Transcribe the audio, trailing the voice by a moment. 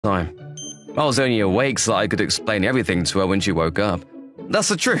time. I was only awake so I could explain everything to her when she woke up. That's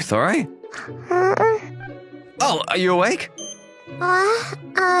the truth, alright? Oh, are you awake?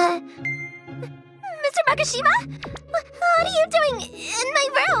 Mr. Makishima? What are you doing in my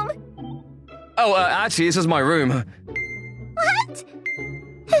room? Oh, actually, this is my room. What?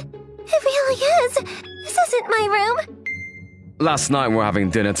 It really is. This isn't my room. Last night we were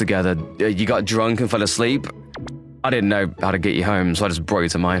having dinner together. You got drunk and fell asleep. I didn't know how to get you home, so I just brought you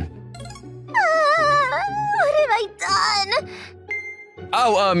to mine. What have I done?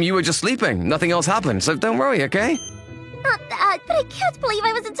 Oh, you were just sleeping. Nothing else happened, so don't worry, okay? Not that, but I can't believe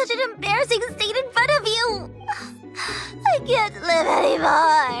I was in such an embarrassing state in front of you. I can't live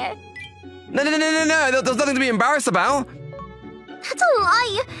anymore. No. There's nothing to be embarrassed about. That's a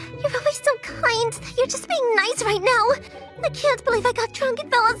lie. You're always so kind. You're just being nice right now. I can't believe I got drunk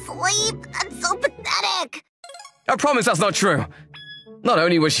and fell asleep. That's so pathetic. I promise that's not true. Not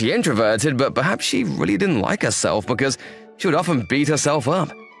only was she introverted, but perhaps she really didn't like herself because she would often beat herself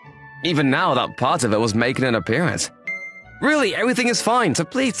up. Even now, that part of her was making an appearance. Really, everything is fine, so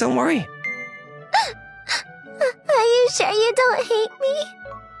please don't worry. Are you sure you don't hate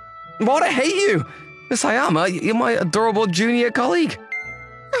me? Why'd I hate you? Miss Hayama, you're my adorable junior colleague.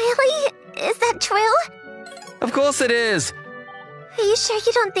 Really? Is that true? Of course it is. Are you sure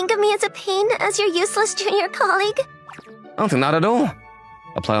you don't think of me as a pain as your useless junior colleague? I don't think that at all.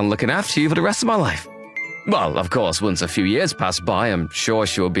 I plan on looking after you for the rest of my life. Well, of course, once a few years pass by, I'm sure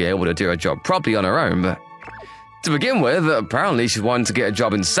she'll be able to do her job properly on her own, but to begin with, apparently she wanted to get a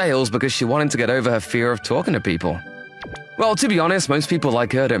job in sales because she wanted to get over her fear of talking to people. Well, to be honest, most people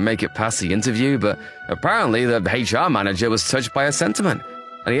like her don't make it past the interview, but apparently the HR manager was touched by her sentiment,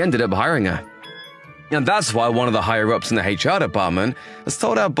 and he ended up hiring her. And that's why one of the higher-ups in the HR department has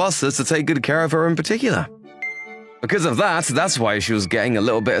told our bosses to take good care of her in particular. Because of that, that's why she was getting a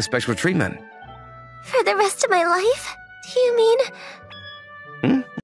little bit of special treatment. For the rest of my life? Do you mean